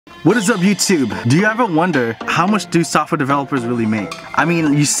What is up, YouTube? Do you ever wonder how much do software developers really make? I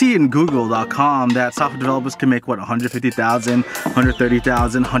mean, you see in Google.com that software developers can make what, 150,000,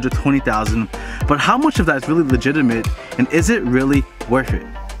 130,000, 120,000, but how much of that is really legitimate, and is it really worth it?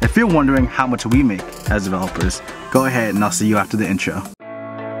 If you're wondering how much we make as developers, go ahead and I'll see you after the intro.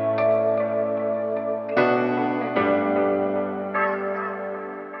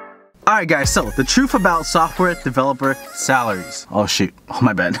 Alright guys, so the truth about software developer salaries. Oh shoot, oh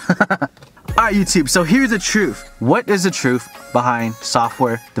my bad. Alright YouTube, so here's the truth. What is the truth behind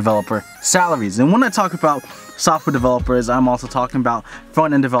software developer salaries? And when I talk about software developers, I'm also talking about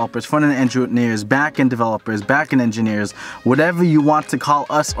front-end developers, front-end engineers, back-end developers, back-end engineers, whatever you want to call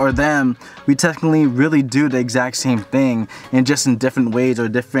us or them. We technically really do the exact same thing, and just in different ways or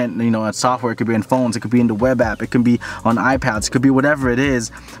different, software. It could be in phones, it could be in the web app, it could be on iPads, it could be whatever it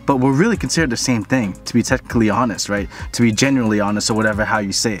is, but we're really considered the same thing, to be technically honest, right? To be genuinely honest, or whatever how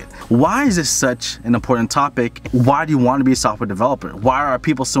you say it. Why is this such an important topic? Why do you want to be a software developer? Why are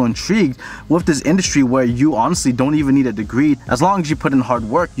people so intrigued with this industry where you honestly don't even need a degree? As long as you put in hard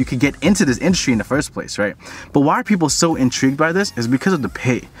work, you could get into this industry in the first place, right? But why are people so intrigued by this is because of the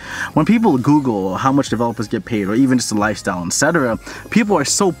pay. When people Google how much developers get paid, or even just the lifestyle, etc., people are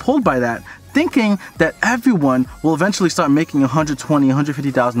so pulled by that, thinking that everyone will eventually start making $120,000,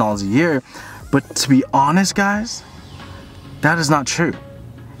 $150,000 a year. But to be honest, guys, that is not true.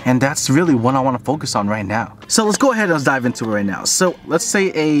 And that's really what I want to focus on right now. So let's go ahead and let's dive into it right now. So let's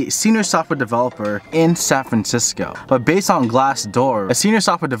say a senior software developer in San Francisco. But based on Glassdoor, a senior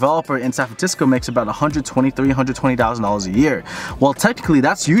software developer in San Francisco makes about $123,000, $120,000 a year. Well, technically,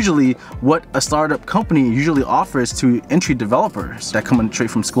 that's usually what a startup company usually offers to entry developers that come in straight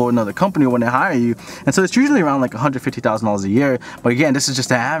from school or another company when they hire you. And so it's usually around like $150,000 a year. But again, this is just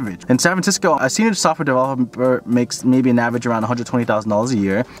the average. In San Francisco, a senior software developer makes maybe an average around $120,000 a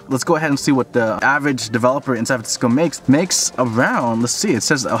year. Let's go ahead and see what the average developer in San Francisco makes around, let's see, it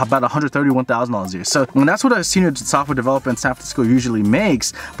says about $131,000 a year. So that's what a senior software developer in San Francisco usually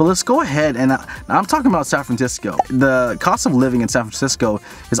makes. But let's go ahead and I'm talking about San Francisco. The cost of living in San Francisco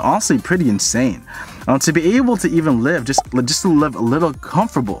is honestly pretty insane. To be able to even live, just to live a little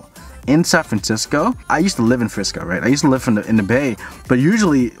comfortable in San Francisco. I used to live in Frisco, right? I used to live in the Bay, but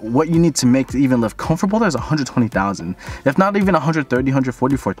usually what you need to make to even live comfortable there is $120,000, if not even $130,000,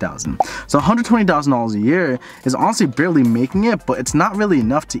 $144,000. So $120,000 a year is honestly barely making it, but it's not really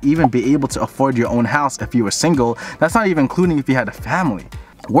enough to even be able to afford your own house if you were single. That's not even including if you had a family.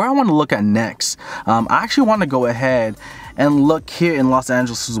 Where I want to look at next, I actually want to go ahead and look here in Los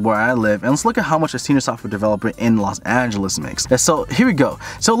Angeles, is where I live, and let's look at how much a senior software developer in Los Angeles makes. So here we go.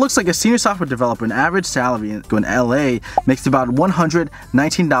 So it looks like a senior software developer, an average salary in LA, makes about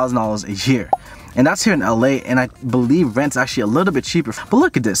 $119,000 a year. And that's here in LA, and I believe rent's actually a little bit cheaper. But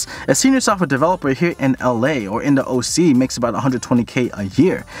look at this, a senior software developer here in LA or in the OC makes about $120K a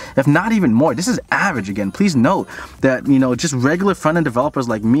year, if not even more. This is average. Again, please note that, just regular front-end developers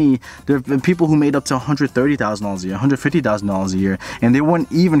like me, there have been people who made up to $130,000 a year, $150,000 a year, and they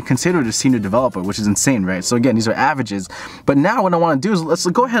weren't even considered a senior developer, which is insane, right? So again, these are averages. But now what I want to do is let's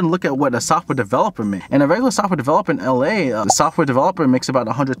go ahead and look at what a software developer makes. And a regular software developer in LA, a software developer makes about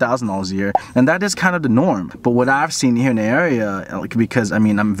 $100,000 a year, and that is kind of the norm. But what I've seen here in the area, because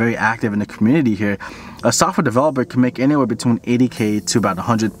I'm very active in the community here, a software developer can make anywhere between $80K to about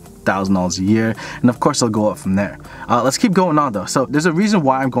 $100,000 a year, and of course it'll go up from there. Let's keep going on though. So there's a reason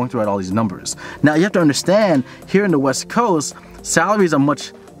why I'm going through all these numbers. Now you have to understand, here in the West Coast, salaries are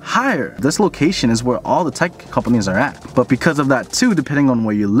much higher. This location is where all the tech companies are at. But because of that too, depending on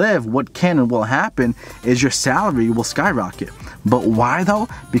where you live, what can and will happen is your salary will skyrocket. But why though?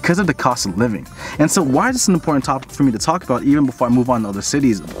 Because of the cost of living. And so why is this an important topic for me to talk about even before I move on to other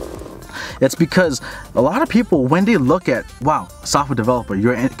cities? It's because a lot of people, when they look at, wow, software developer,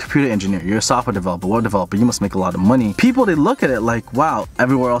 you're a computer engineer, you're a software developer, web developer, you must make a lot of money. People, they look at it like, wow,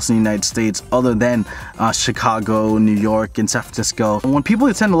 everywhere else in the United States other than Chicago, New York, and San Francisco. And when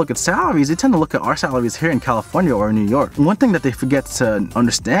people tend to look at salaries, they tend to look at our salaries here in California or New York. One thing that they forget to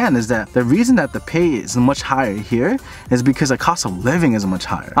understand is that the reason that the pay is much higher here is because the cost of living is much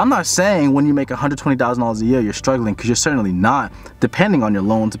higher. I'm not saying when you make $120,000 a year, you're struggling, because you're certainly not, depending on your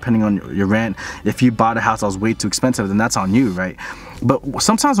loan, depending on your rent. If you bought a house that was way too expensive, then that's on you, right? right? But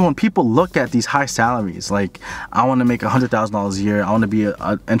sometimes when people look at these high salaries, like I want to make $100,000 a year, I want to be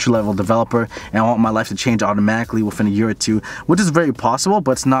an entry-level developer, and I want my life to change automatically within a year or two, which is very possible,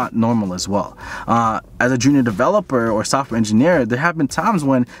 but it's not normal as well. As a junior developer or software engineer, there have been times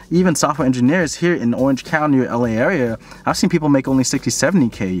when even software engineers here in Orange County or LA area, I've seen people make only 60,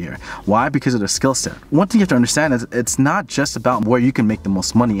 70K a year. Why? Because of their skill set. One thing you have to understand is it's not just about where you can make the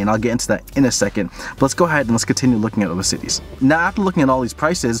most money, and I'll get into that in a second. But let's go ahead and let's continue looking at other cities. Now, after looking at all these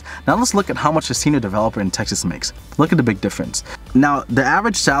prices, now let's look at how much a senior developer in Texas makes. Look at the big difference. Now, the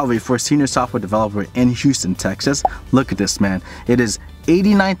average salary for a senior software developer in Houston, Texas, look at this, man. It is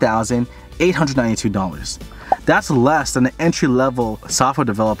 $89,892. That's less than an entry-level software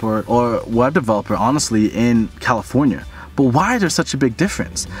developer or web developer, honestly, in California. But why is there such a big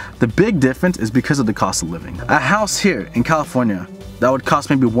difference? The big difference is because of the cost of living. A house here in California that would cost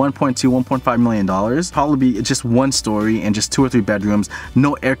maybe $1.2, $1.5 million, probably be just one story and just 2 or 3 bedrooms,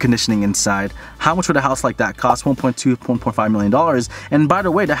 no air conditioning inside. How much would a house like that cost? $1.2, $1.5 million. And by the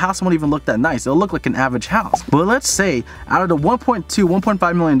way, the house won't even look that nice. It'll look like an average house. But let's say out of the $1.2,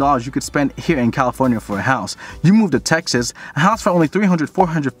 $1.5 million you could spend here in California for a house, you move to Texas, a house for only $300,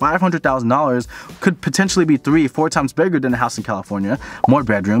 $400, $500,000 could potentially be 3 or 4 times bigger than a house in California, more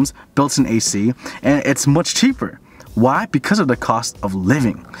bedrooms, built-in AC, and it's much cheaper. Why? Because of the cost of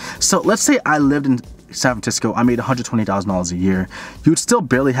living. So let's say I lived in San Francisco, I made $120,000 a year. You would still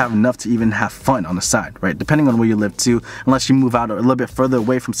barely have enough to even have fun on the side, right? Depending on where you live too, unless you move out a little bit further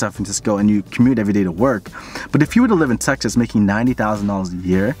away from San Francisco and you commute every day to work. But if you were to live in Texas making $90,000 a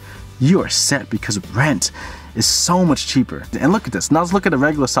year, you are set because rent is so much cheaper. And look at this. Now let's look at a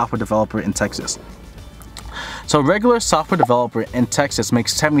regular software developer in Texas. So a regular software developer in Texas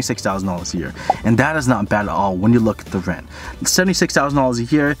makes $76,000 a year, and that is not bad at all when you look at the rent. $76,000 a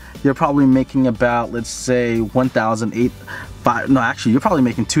year, you're probably making about, let's say, you're probably making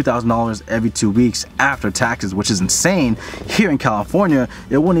 $2,000 every 2 weeks after taxes, which is insane. Here in California,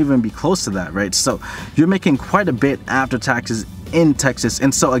 it wouldn't even be close to that, right? So you're making quite a bit after taxes in Texas.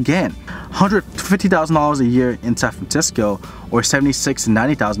 And so again, $150,000 a year in San Francisco or $76,000 to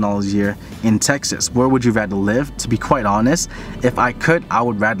 $90,000 a year in Texas. Where would you rather live? To be quite honest, if I could, I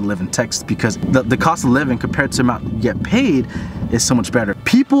would rather live in Texas because the cost of living compared to the amount you get paid is so much better.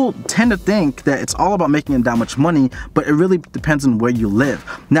 People tend to think that it's all about making that much money, but it really depends on where you live.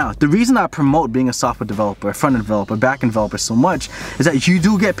 Now, the reason I promote being a software developer, a front-end developer, back-end developer so much is that you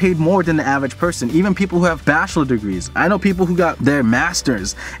do get paid more than the average person, even people who have bachelor degrees. I know people who got their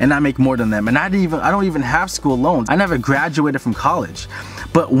masters and I make more than them, and I don't even have school loans. I never graduated from college.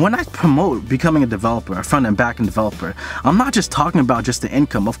 But when I promote becoming a developer, a front and back end developer, I'm not just talking about just the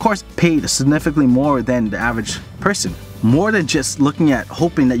income. Of course, paid significantly more than the average person. More than just looking at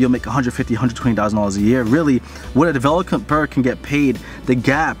hoping that you'll make $150,000, $120,000 a year. Really, what a developer can get paid, the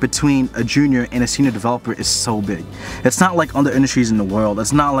gap between a junior and a senior developer is so big. It's not like other industries in the world.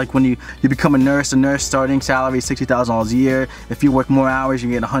 It's not like when you become a nurse starting salary is $60,000 a year. If you work more hours, you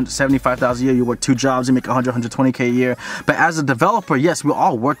get $175,000 a year. You work 2 jobs, you make $100,000, $120K a year. But as a developer, yes, we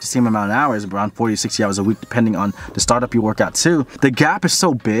all work the same amount of hours, around 40 to 60 hours a week, depending on the startup you work at too. The gap is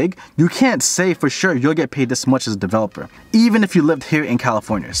so big, you can't say for sure you'll get paid this much as a developer, even if you lived here in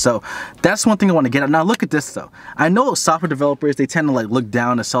California. So that's one thing I want to get at. Now look at this though. I know software developers, they tend to like look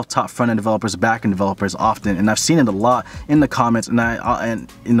down at self-taught front-end developers, back-end developers often, and I've seen it a lot in the comments, and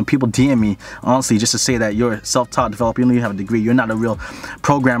the people DM me honestly just to say that you're a self-taught developer, you don't even have a degree, you're not a real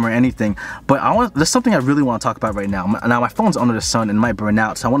programmer or anything. But there's something I really want to talk about right now. Now my phone's under the sun and it might burn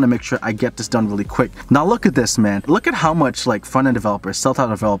out, so I want to make sure I get this done really quick. Now look at this, man. Look at how much like front-end developers, self-taught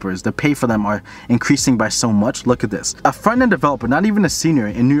developers, the pay for them are increasing by so much. Look at this. A front-end developer, not even a senior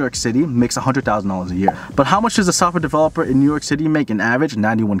in New York City, makes $100,000 a year. But how much does a software developer in New York City make in average?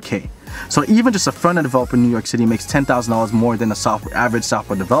 91K. So even just a front-end developer in New York City makes $10,000 more than a average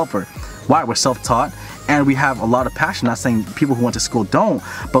software developer. Why? We're self-taught and we have a lot of passion. Not saying people who went to school don't,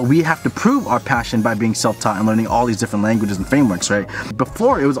 but we have to prove our passion by being self-taught and learning all these different languages and frameworks, right?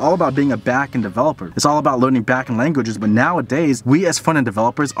 Before, it was all about being a back-end developer. It's all about learning back-end languages, but nowadays, we as front-end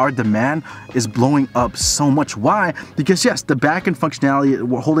developers, our demand is blowing up so much. Why? Because yes, the back-end functionality,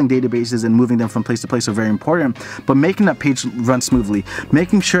 we're holding databases and moving them from place to place are very important, but making that page run smoothly,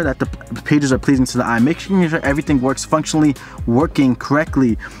 making sure that pages are pleasing to the eye, making sure everything works functionally, working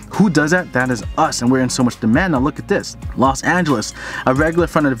correctly. Who does that? That is us, and we're in so much demand. Now look at this. Los Angeles, a regular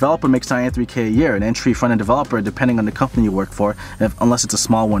front-end developer makes $93K a year. An entry front-end developer, depending on the company you work for, unless it's a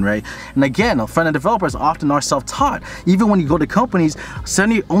small one, right? And again, front-end developers often are self-taught. Even when you go to companies,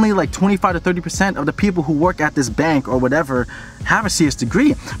 only like 25 to 30% of the people who work at this bank or whatever have a CS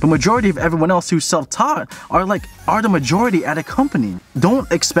degree. The majority of everyone else who's self-taught are the majority at a company.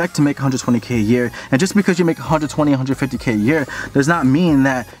 Don't expect to make 120K a year, and just because you make 120, 150K a year does not mean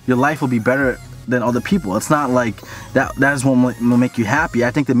that your life will be better than other people. It's not like that is what will make you happy.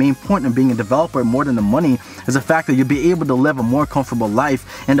 I think the main point of being a developer, more than the money, is the fact that you'll be able to live a more comfortable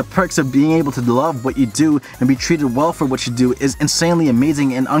life, and the perks of being able to love what you do and be treated well for what you do is insanely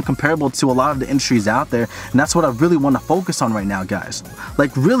amazing and uncomparable to a lot of the industries out there. And that's what I really want to focus on right now, guys.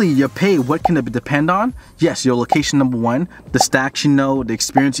 Like, really, your pay, what can it depend on? Yes, your location, number one, the stacks you know, the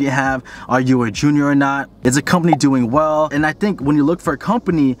experience you have, are you a junior or not, is the company doing well? And I think when you look for a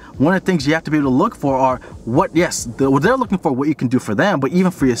company, one of the things you have to be able to look for are what they're looking for, what you can do for them, but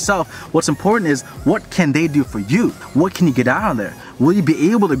even for yourself, what's important is what can they do for you? What can you get out of there? Will you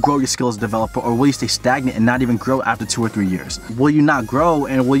be able to grow your skills as a developer, or will you stay stagnant and not even grow after 2 or 3 years? Will you not grow,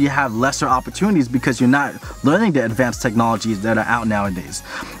 and will you have lesser opportunities because you're not learning the advanced technologies that are out nowadays?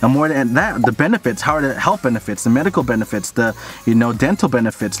 And more than that, the benefits, how are the health benefits, the medical benefits, the dental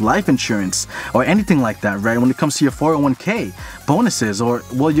benefits, life insurance, or anything like that, right? When it comes to your 401k, bonuses, or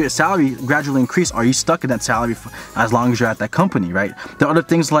will your salary gradually increase? Are you stuck in that salary for as long as you're at that company, right? There are other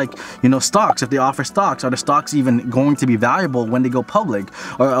things like, stocks. If they offer stocks, are the stocks even going to be valuable when they go public?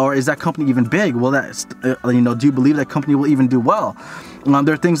 Or is that company even big? Will that, do you believe that company will even do well?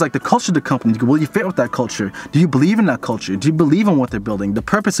 There are things like the culture of the company. Will you fit with that culture? Do you believe in that culture? Do you believe in what they're building? The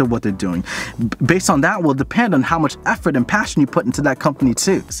purpose of what they're doing? Based on that will depend on how much effort and passion you put into that company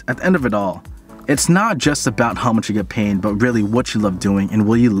too. At the end of it all, it's not just about how much you get paid, but really what you love doing, and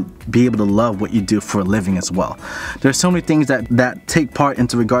will you be able to love what you do for a living as well. There's so many things that take part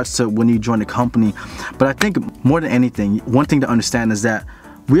into regards to when you join a company, but I think more than anything, one thing to understand is that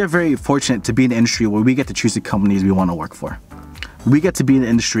we are very fortunate to be in an industry where we get to choose the companies we want to work for. We get to be in an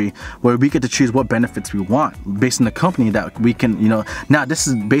industry where we get to choose what benefits we want based on the company that we can, now this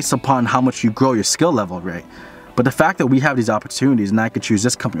is based upon how much you grow your skill level, right? But the fact that we have these opportunities, and I could choose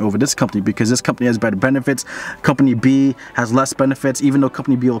this company over this company because this company has better benefits, company B has less benefits, even though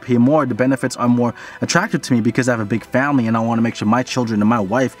company B will pay more, the benefits are more attractive to me because I have a big family and I want to make sure my children and my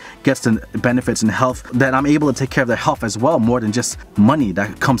wife gets the benefits and health, that I'm able to take care of their health as well, more than just money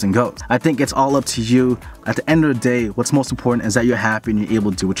that comes and goes. I think it's all up to you. At the end of the day, what's most important is that you're happy and you're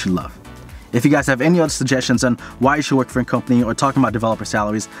able to do what you love. If you guys have any other suggestions on why you should work for a company or talking about developer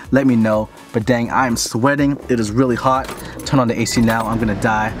salaries, let me know. But dang, I am sweating. It is really hot. Turn on the AC now, I'm gonna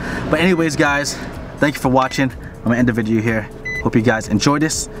die. But anyways, guys, thank you for watching. I'm gonna end the video here. Hope you guys enjoy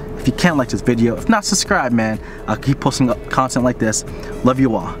this. If you can, like this video. If not, subscribe, man. I'll keep posting content like this. Love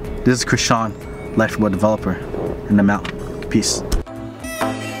you all. This is Chris Sean, Lifeboat Developer, and I'm out. Peace.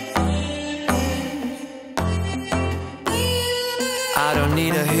 I don't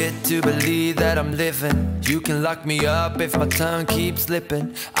need a hit to believe that I'm living. You can lock me up if my tongue keeps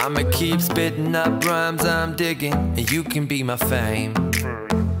slipping. I'ma keep spitting up rhymes I'm digging, and you can be my fame.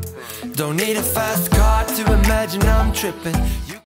 Don't need a fast car to imagine I'm tripping.